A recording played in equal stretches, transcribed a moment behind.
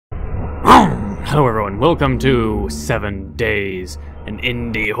Hello everyone, welcome to 7 Days, an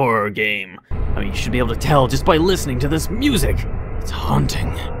indie horror game. I mean, you should be able to tell just by listening to this music. It's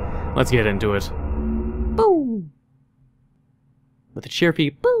haunting. Let's get into it. Boom! With a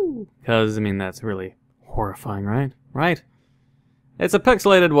cheery boo! Because, I mean, that's really horrifying, right? Right? It's a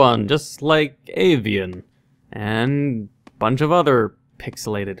pixelated one, just like Avian. And a bunch of other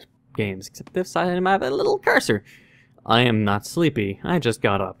pixelated games, except this time I have a little cursor. I am not sleepy, I just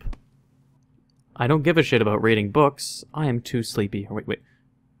got up. I don't give a shit about reading books. I am too sleepy. Oh, wait.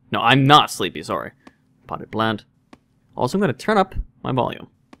 No, I'm not sleepy, sorry. Potted plant. Also, I'm going to turn up my volume.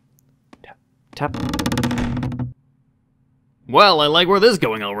 Tap, tap. Well, I like where this is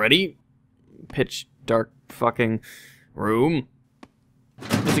going already. Pitch dark fucking room.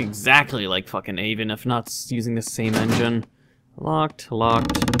 It's exactly like fucking Avian, if not using the same engine. Locked. I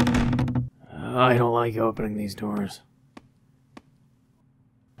don't like opening these doors.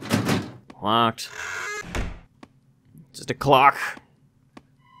 Locked. Just a clock.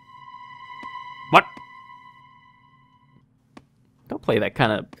 What? Don't play that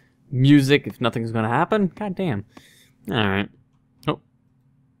kind of music if nothing's gonna happen. God damn. Alright. Oh.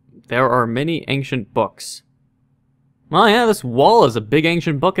 There are many ancient books. Oh yeah, this wall is a big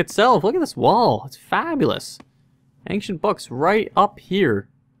ancient book itself. Look at this wall. It's fabulous. Ancient books right up here.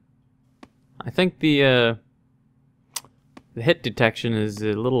 I think the hit detection is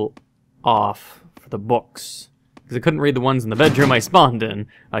a little off for the books, because I couldn't read the ones in the bedroom I spawned in.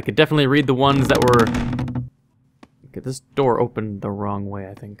 I could definitely read the ones that were... Okay, this door opened the wrong way,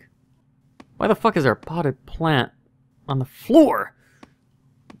 I think. Why the fuck is there a potted plant on the floor?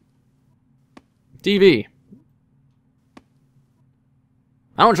 TV.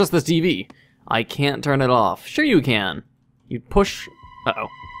 I don't trust this TV. I can't turn it off. Sure you can. You push... Uh-oh.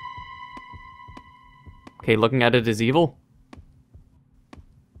 Okay, looking at it is evil.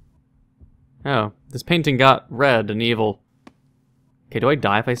 Oh, this painting got red and evil. Okay, do I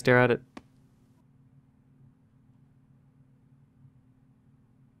die if I stare at it?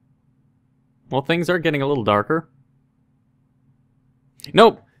 Well, things are getting a little darker.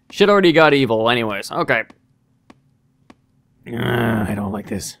 Nope! Shit already got evil anyways. Okay. I don't like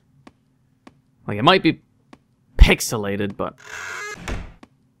this. Like, it might be pixelated, but...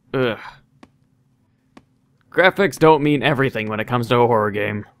 Ugh. Graphics don't mean everything when it comes to a horror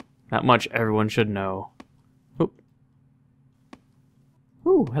game. That much everyone should know. Ooh.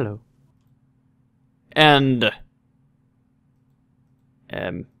 Ooh, hello. And...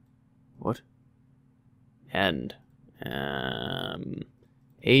 what? And...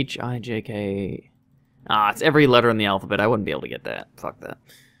 H-I-J-K... Ah, it's every letter in the alphabet. I wouldn't be able to get that. Fuck that.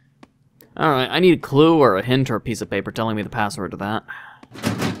 Alright, I need a clue or a hint or a piece of paper telling me the password to that.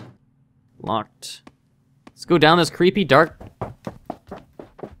 Locked. Let's go down this creepy, dark...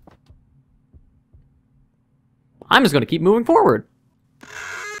 I'm just gonna keep moving forward. I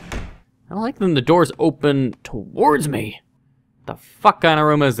don't like when the doors open towards me. The fuck kind of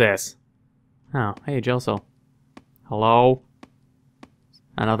room is this? Oh, hey, Jelso. Hello?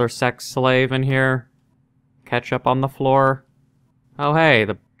 Another sex slave in here? Ketchup on the floor? Oh, hey,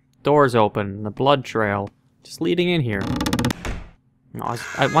 the door's open. The blood trail. Just leading in here. No,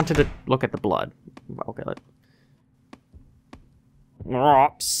 I wanted to look at the blood. Okay, oh,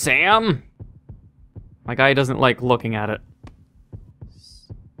 Sam? My guy doesn't like looking at it.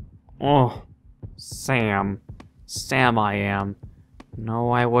 Oh, Sam. Sam I am.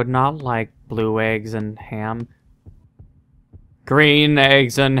 No, I would not like blue eggs and ham. Green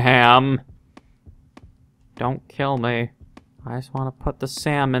eggs and ham. Don't kill me. I just want to put the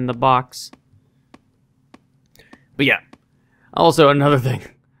Sam in the box. But yeah. Also, another thing.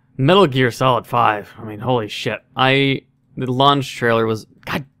 Metal Gear Solid 5. I mean, holy shit. The launch trailer was...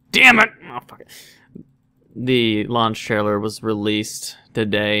 God damn it! Oh, fuck it. The launch trailer was released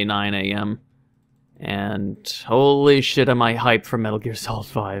today, 9 a.m. And holy shit, am I hyped for Metal Gear Solid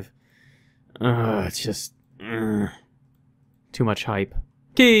 5. It's just... too much hype.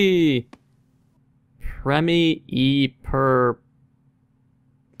 Key! Premi e per...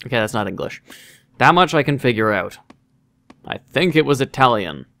 Okay, that's not English. That much I can figure out. I think it was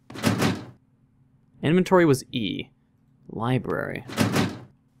Italian. Inventory was E. Library.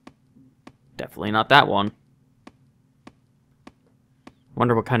 Definitely not that one.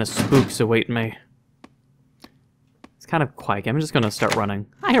 Wonder what kind of spooks await me. It's kind of quiet. I'm just gonna start running.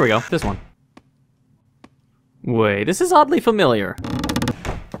 Ah, here we go. This one. Wait, this is oddly familiar.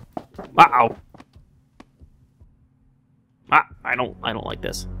 Uh-oh. Ah, I don't like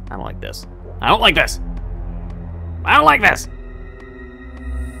this. I don't like this. I don't like this. I don't like this.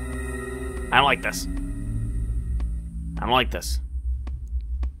 I don't like this. I don't like this.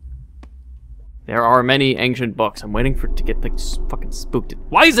 There are many ancient books. I'm waiting for it to get like fucking spooked.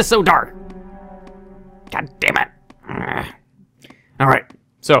 Why is this so dark? God damn it. Alright,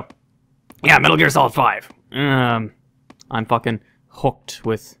 so yeah, Metal Gear Solid 5. I'm fucking hooked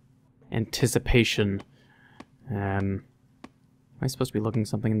with anticipation. Am I supposed to be looking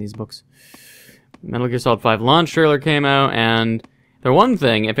something in these books? Metal Gear Solid 5 launch trailer came out, and the one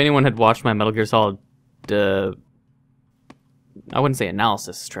thing, if anyone had watched my Metal Gear Solid, I wouldn't say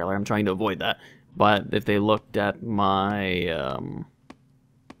analysis trailer, I'm trying to avoid that, but if they looked at my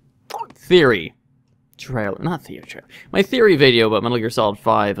theory trailer, not theory trailer, my theory video about Metal Gear Solid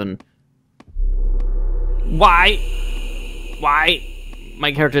 5 and why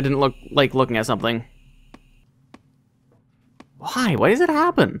my character didn't look like looking at something. Why? Why does it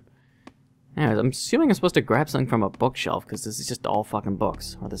happen? Anyways, I'm assuming I'm supposed to grab something from a bookshelf, because this is just all fucking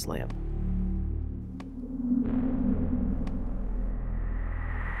books, or this layout.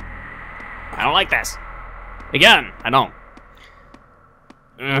 I don't like this. Again, I don't.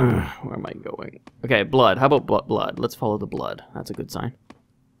 Ugh, where am I going? Okay, blood. How about blood? Let's follow the blood. That's a good sign.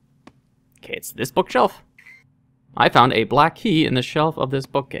 Okay, it's this bookshelf. I found a black key in the shelf of this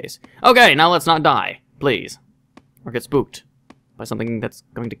bookcase. Okay, now let's not die, please. Or get spooked by something that's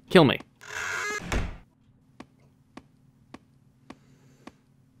going to kill me.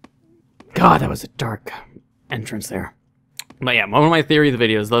 God, that was a dark entrance there. But yeah, one of my theory of the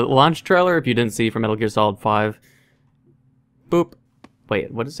video is the launch trailer, if you didn't see, for Metal Gear Solid 5. Boop.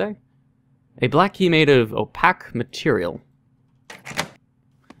 Wait, what did it say? A black key made of opaque material.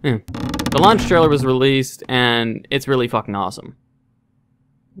 The launch trailer was released, and it's really fucking awesome.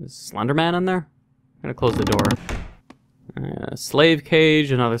 Is Slender Man in there? I'm gonna close the door. Slave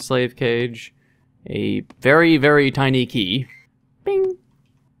cage, another slave cage. A very, very tiny key. Bing!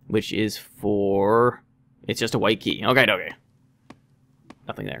 Which is for... It's just a white key. Okay, okay.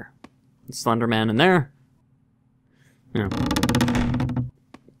 Nothing there. Slender Man in there. Yeah.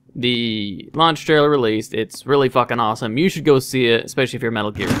 The launch trailer released. It's really fucking awesome. You should go see it, especially if you're a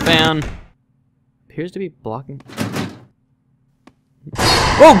Metal Gear fan. Appears to be blocking.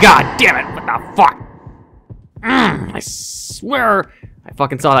 Oh god damn it! What the fuck? I swear I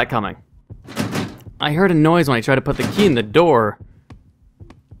fucking saw that coming. I heard a noise when I tried to put the key in the door.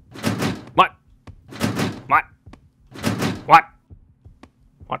 What? What? What?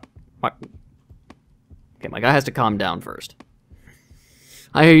 What? What? Okay, my guy has to calm down first.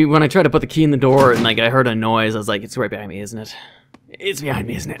 When I tried to put the key in the door and like I heard a noise, I was like, it's right behind me, isn't it? It's behind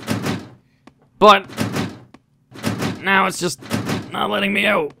me, isn't it? But now it's just not letting me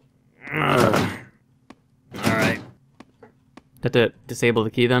out. Alright. Have to disable the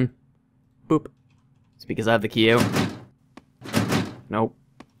key then? Boop. It's because I have the key out. Nope.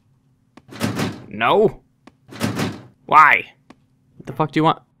 No? Why? What the fuck do you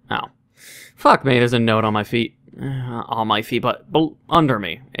want? Oh. Fuck me, there's a note on my feet. On my feet, but under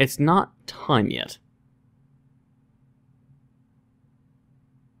me. It's not time yet.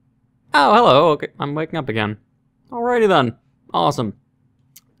 Oh, hello. Okay, I'm waking up again. Alrighty then. Awesome.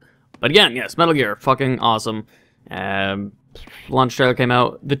 But again, yes, Metal Gear, fucking awesome. Launch trailer came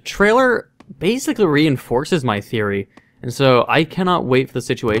out. The trailer basically reinforces my theory, and so I cannot wait for the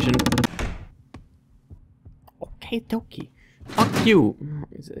situation. Okay, dokie. Fuck you.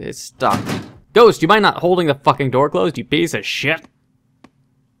 It's stuck. Ghost, you mind not holding the fucking door closed, you piece of shit?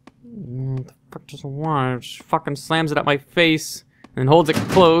 What the fuck does it want? It just fucking slams it at my face and holds it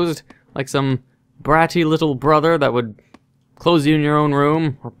closed like some bratty little brother that would close you in your own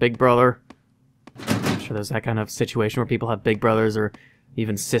room, or big brother. I'm sure there's that kind of situation where people have big brothers or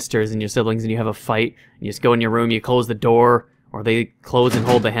even sisters and your siblings and you have a fight, and you just go in your room, you close the door, or they close and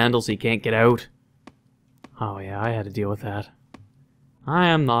hold the handle so you can't get out. Oh yeah, I had to deal with that. I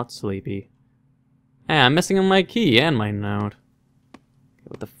am not sleepy. Hey, I'm missing my key and my note.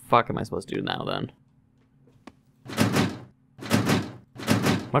 What the fuck am I supposed to do now then?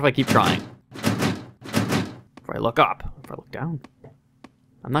 What if I keep trying? If I look up? If I look down?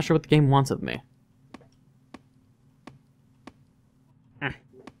 I'm not sure what the game wants of me. Okay,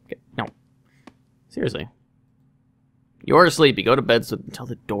 no. Seriously. You're asleep. You go to bed until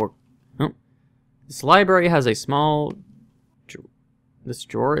the door... Oh. This library has a small... This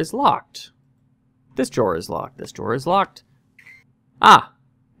drawer is locked. This drawer is locked. This drawer is locked. Ah!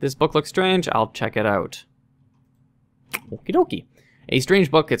 This book looks strange. I'll check it out. Okie dokie. A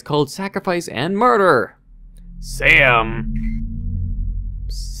strange book. It's called Sacrifice and Murder. Sam.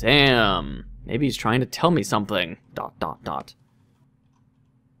 Sam. Maybe he's trying to tell me something. ...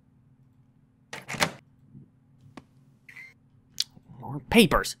 More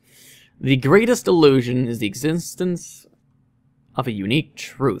papers. The greatest illusion is the existence of a unique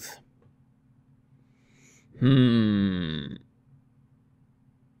truth. I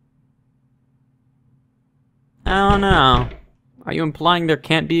don't know. Are you implying there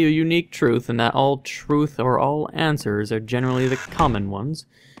can't be a unique truth and that all truth or all answers are generally the common ones?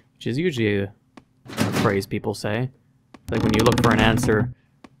 Which is usually a phrase people say. Like when you look for an answer,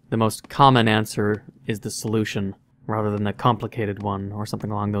 the most common answer is the solution, rather than the complicated one, or something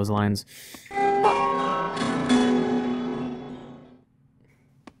along those lines.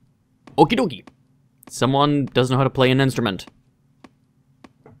 Okie dokie. Someone doesn't know how to play an instrument.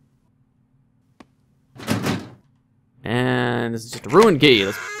 And this is just a ruined key.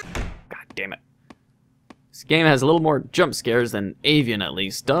 God damn it. This game has a little more jump scares than Avian at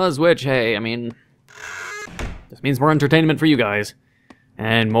least does, which, hey, I mean, this means more entertainment for you guys.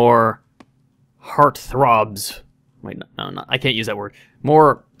 And more heart throbs. Wait, no, I can't use that word.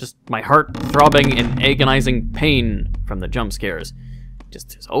 More just my heart throbbing in agonizing pain from the jump scares. Just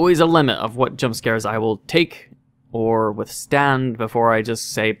there's always a limit of what jump scares I will take or withstand before I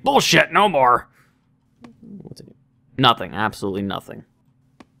just say, bullshit, no more. What's it? Nothing, absolutely nothing.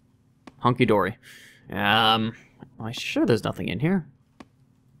 Hunky dory. I'm sure there's nothing in here.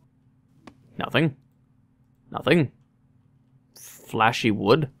 Nothing. Nothing. Flashy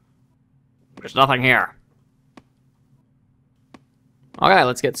wood. There's nothing here. Okay,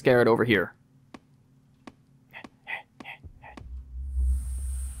 let's get scared over here.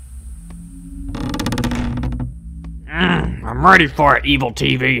 I'm ready for it, evil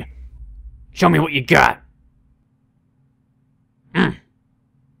TV. Show me what you got. Okie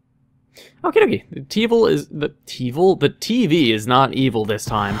dokie. The TV is not evil this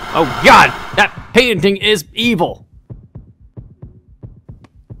time. Oh god! That painting is evil!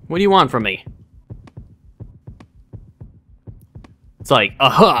 What do you want from me? It's like,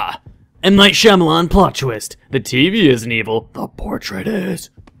 aha! M. Night Shyamalan plot twist. The TV isn't evil. The portrait is.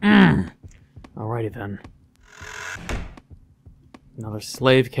 Alrighty then. Another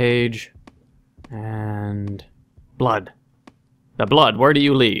slave cage. And blood. The blood, where do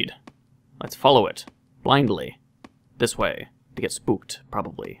you lead? Let's follow it. Blindly. This way. To get spooked,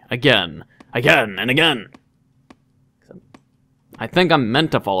 probably. Again. Again and again! I think I'm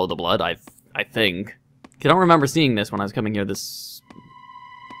meant to follow the blood, I think. I don't remember seeing this when I was coming here this...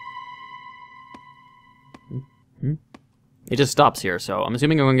 It just stops here, so I'm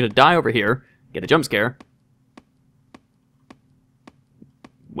assuming I'm going to die over here, get a jump scare.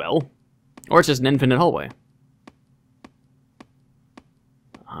 Well, or it's just an infinite hallway.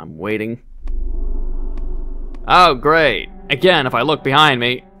 I'm waiting. Oh, great. Again, if I look behind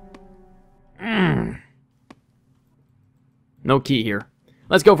me. No key here.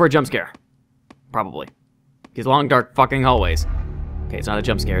 Let's go for a jump scare. Probably. These long, dark fucking hallways. Okay, it's not a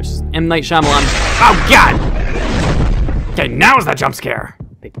jump scare, it's just M. Night Shyamalan. Oh, God! Okay, now's the jump scare.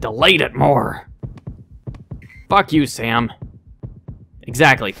 They delayed it more. Fuck you, Sam.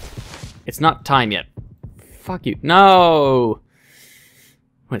 Exactly. It's not time yet. Fuck you. No!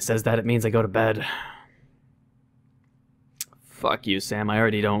 When it says that, it means I go to bed. Fuck you, Sam. I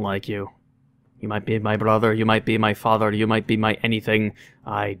already don't like you. You might be my brother, you might be my father, you might be my anything.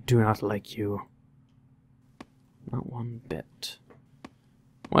 I do not like you. Not one bit.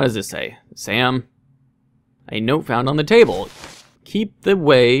 What does this say? Sam? A note found on the table. Keep the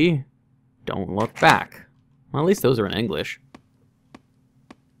way. Don't look back. Well, at least those are in English.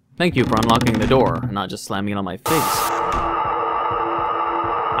 Thank you for unlocking the door and not just slamming it on my face.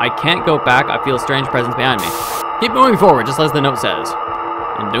 I can't go back. I feel a strange presence behind me. Keep moving forward, just as the note says.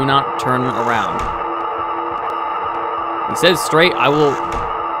 And do not turn around. He says straight, I will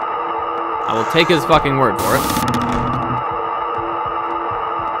take his fucking word for it.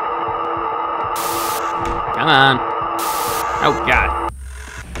 Come on. Oh, God.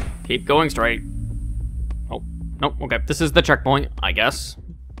 Keep going straight. Oh, no, okay. This is the checkpoint, I guess.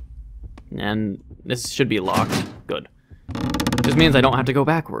 And this should be locked. Good. Just means I don't have to go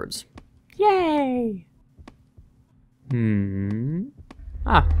backwards. Yay!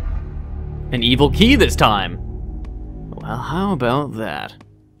 Ah. An evil key this time. Well, how about that?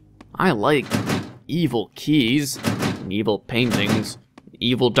 I like evil keys, and evil paintings,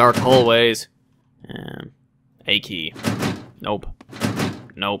 evil dark hallways. A key. Nope.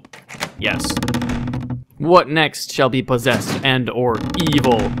 Nope. Yes. What next shall be possessed and or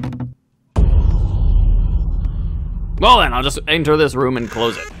evil? Well then, I'll just enter this room and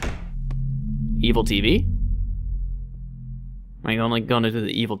close it. Evil TV? I'm only going to do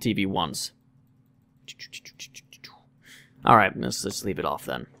the evil TV once. Alright, let's just leave it off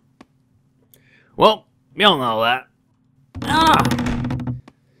then. Well, you all know that.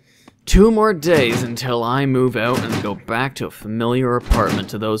 2 more days until I move out and go back to a familiar apartment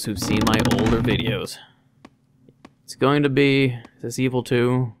to those who've seen my older videos. It's going to be this Evil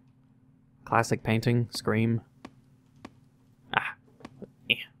 2. Classic painting. Scream. Ah.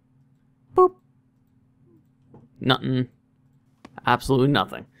 Yeah. Boop. Nothing. Absolutely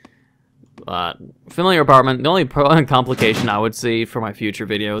nothing. Familiar apartment. The only complication I would see for my future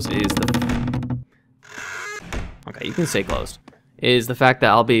videos is the... Okay, you can stay closed. Is the fact that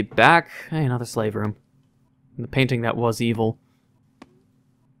I'll be back... Hey, another slave room. The painting that was evil.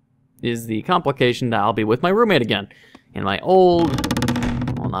 Is the complication that I'll be with my roommate again. In my old...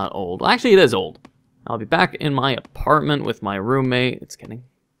 Well, not old. Actually, it is old. I'll be back in my apartment with my roommate. It's getting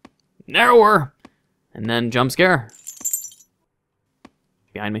narrower. And then jump scare.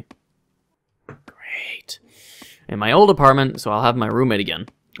 Behind me. Great. In my old apartment, so I'll have my roommate again.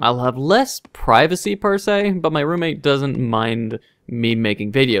 I'll have less privacy per se, but my roommate doesn't mind me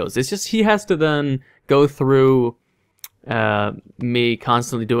making videos. It's just he has to then go through me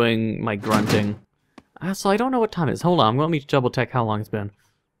constantly doing my grunting. So I don't know what time it is. Hold on, let me double check how long it's been.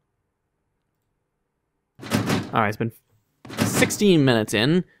 Alright, it's been 16 minutes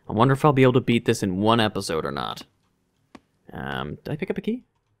in. I wonder if I'll be able to beat this in one episode or not. Did I pick up a key?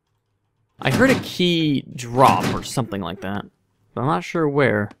 I heard a key drop or something like that, but I'm not sure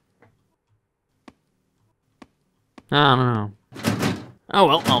where. I don't know. Oh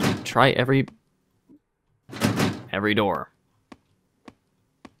well, I'll try every door.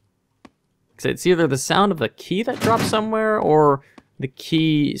 It's either the sound of the key that dropped somewhere or the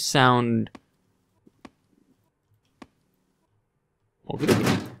key sound.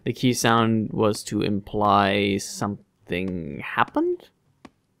 The key sound was to imply something happened?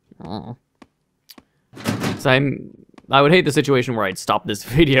 Oh. So I would hate the situation where I'd stop this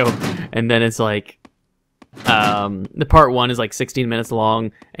video and then it's like the part 1 is like 16 minutes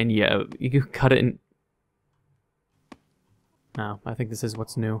long and yeah, you cut it in. No, I think this is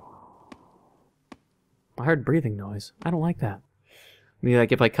what's new. I heard breathing noise. I don't like that. I mean,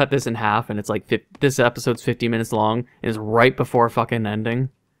 like if I cut this in half and it's like this episode's 50 minutes long and it's right before fucking ending.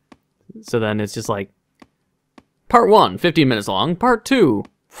 So then it's just like part 1, 15 minutes long, part 2,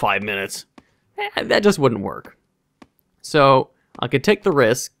 5 minutes. That just wouldn't work. So I could take the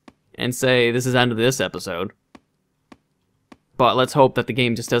risk and say this is the end of this episode. But let's hope that the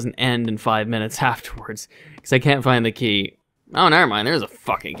game just doesn't end in 5 minutes afterwards. Because I can't find the key. Oh, never mind. There's a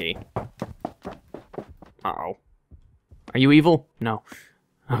fucking key. Uh-oh. Are you evil? No.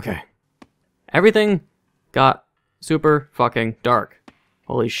 Okay. Everything got super fucking dark.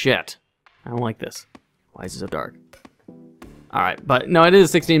 Holy shit. I don't like this. Why is it so dark? Alright, but no, it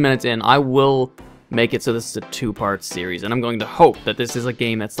is 16 minutes in. I will make it so this is a 2-part series, and I'm going to hope that this is a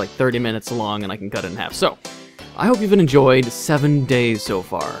game that's like 30 minutes long and I can cut it in half. So, I hope you've enjoyed 7 days so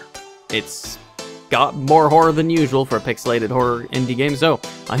far. It's got more horror than usual for a pixelated horror indie game, so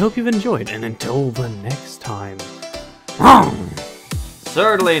I hope you've enjoyed, and until the next time...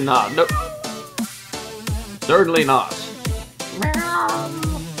 Certainly not. No. Certainly not.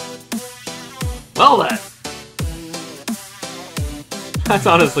 Well then. That's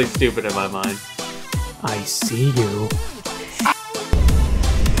honestly stupid in my mind. I see you.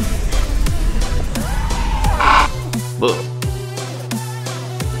 Ugh.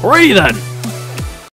 Hurry then!